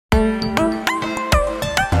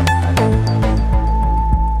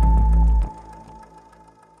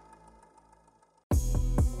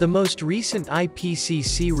The most recent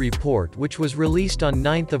IPCC report, which was released on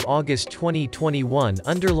 9 August 2021,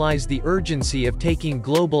 underlies the urgency of taking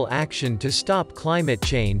global action to stop climate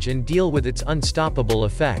change and deal with its unstoppable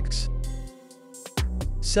effects.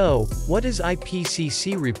 So, what does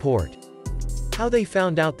IPCC report? How they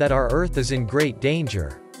found out that our Earth is in great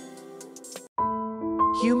danger.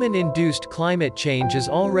 Human-induced climate change is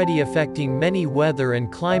already affecting many weather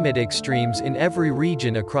and climate extremes in every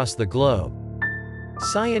region across the globe.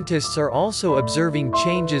 Scientists are also observing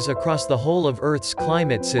changes across the whole of Earth's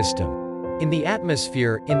climate system. In the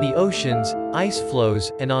atmosphere, in the oceans, ice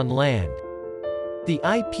flows, and on land. The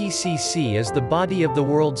IPCC is the body of the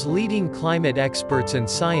world's leading climate experts and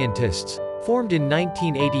scientists, formed in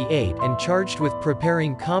 1988 and charged with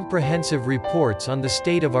preparing comprehensive reports on the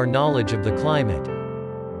state of our knowledge of the climate.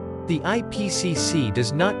 The IPCC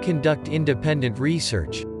does not conduct independent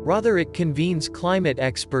research, rather it convenes climate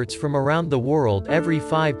experts from around the world every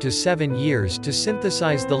 5 to 7 years to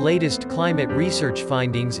synthesize the latest climate research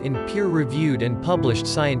findings in peer-reviewed and published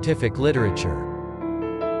scientific literature.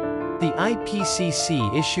 The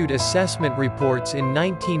IPCC issued assessment reports in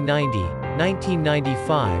 1990,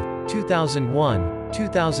 1995, 2001,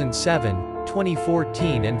 2007,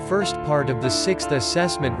 2014 and first part of the 6th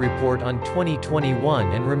assessment report on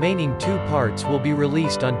 2021, and remaining 2 parts will be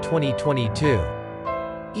released on 2022.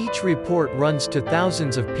 Each report runs to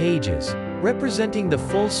thousands of pages, representing the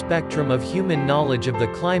full spectrum of human knowledge of the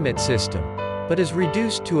climate system, but is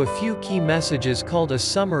reduced to a few key messages called a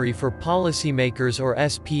Summary for Policymakers or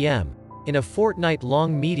SPM, in a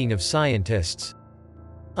fortnight-long meeting of scientists.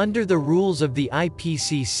 Under the rules of the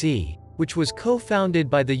IPCC, which was co-founded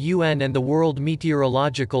by the UN and the World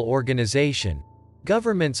Meteorological Organization,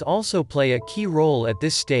 governments also play a key role at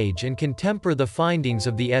this stage and can temper the findings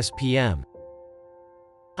of the SPM.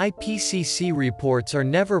 IPCC reports are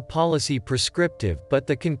never policy prescriptive, but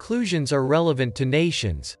the conclusions are relevant to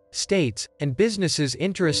nations, states, and businesses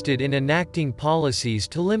interested in enacting policies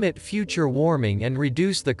to limit future warming and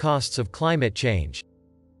reduce the costs of climate change.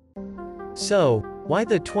 So, why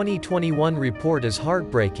the 2021 report is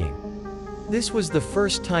heartbreaking? This was the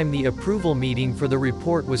first time the approval meeting for the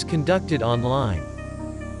report was conducted online.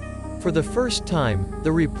 For the first time,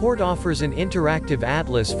 the report offers an interactive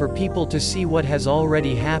atlas for people to see what has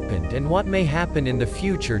already happened and what may happen in the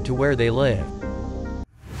future to where they live.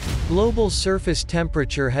 Global surface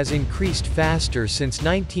temperature has increased faster since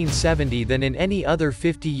 1970 than in any other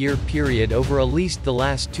 50-year period over at least the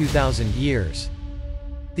last 2,000 years.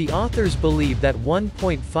 The authors believe that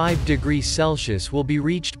 1.5 degrees Celsius will be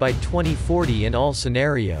reached by 2040 in all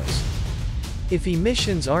scenarios. If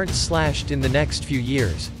emissions aren't slashed in the next few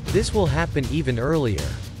years, this will happen even earlier.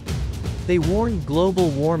 They warn global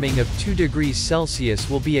warming of 2 degrees Celsius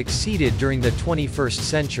will be exceeded during the 21st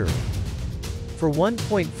century. For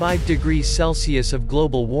 1.5 degrees Celsius of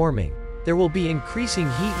global warming, there will be increasing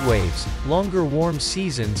heat waves, longer warm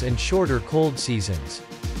seasons and shorter cold seasons.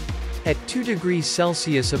 At 2 degrees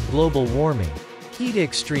Celsius of global warming, heat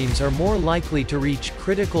extremes are more likely to reach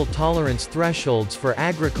critical tolerance thresholds for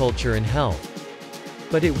agriculture and health.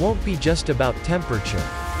 But it won't be just about temperature.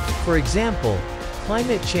 For example,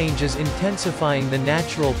 climate change is intensifying the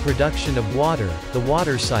natural production of water, the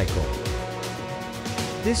water cycle.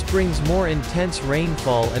 This brings more intense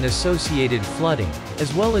rainfall and associated flooding,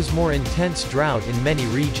 as well as more intense drought in many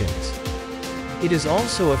regions. It is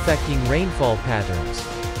also affecting rainfall patterns.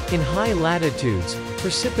 In high latitudes,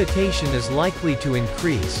 precipitation is likely to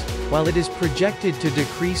increase, while it is projected to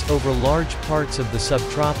decrease over large parts of the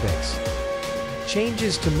subtropics.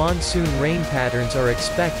 Changes to monsoon rain patterns are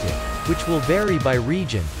expected, which will vary by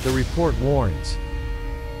region, the report warns.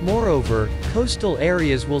 Moreover, coastal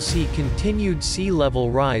areas will see continued sea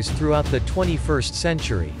level rise throughout the 21st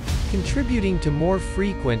century, contributing to more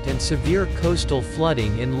frequent and severe coastal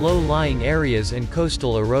flooding in low-lying areas and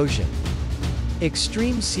coastal erosion.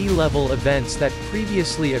 Extreme sea level events that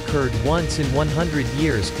previously occurred once in 100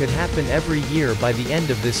 years could happen every year by the end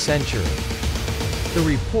of this century. The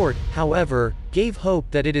report, however, gave hope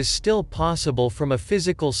that it is still possible from a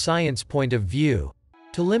physical science point of view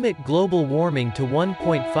to limit global warming to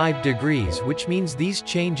 1.5 degrees, which means these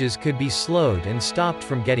changes could be slowed and stopped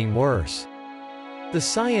from getting worse. The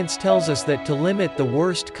science tells us that to limit the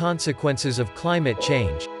worst consequences of climate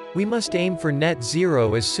change, we must aim for net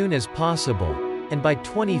zero as soon as possible, and by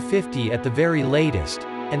 2050 at the very latest,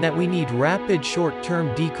 and that we need rapid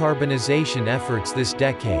short-term decarbonization efforts this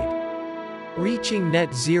decade. Reaching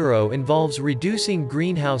net zero involves reducing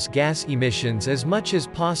greenhouse gas emissions as much as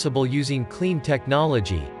possible using clean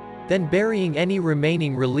technology, then burying any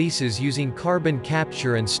remaining releases using carbon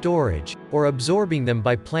capture and storage, or absorbing them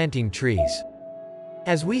by planting trees.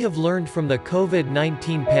 As we have learned from the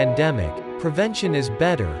COVID-19 pandemic, prevention is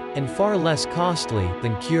better, and far less costly,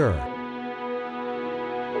 than cure.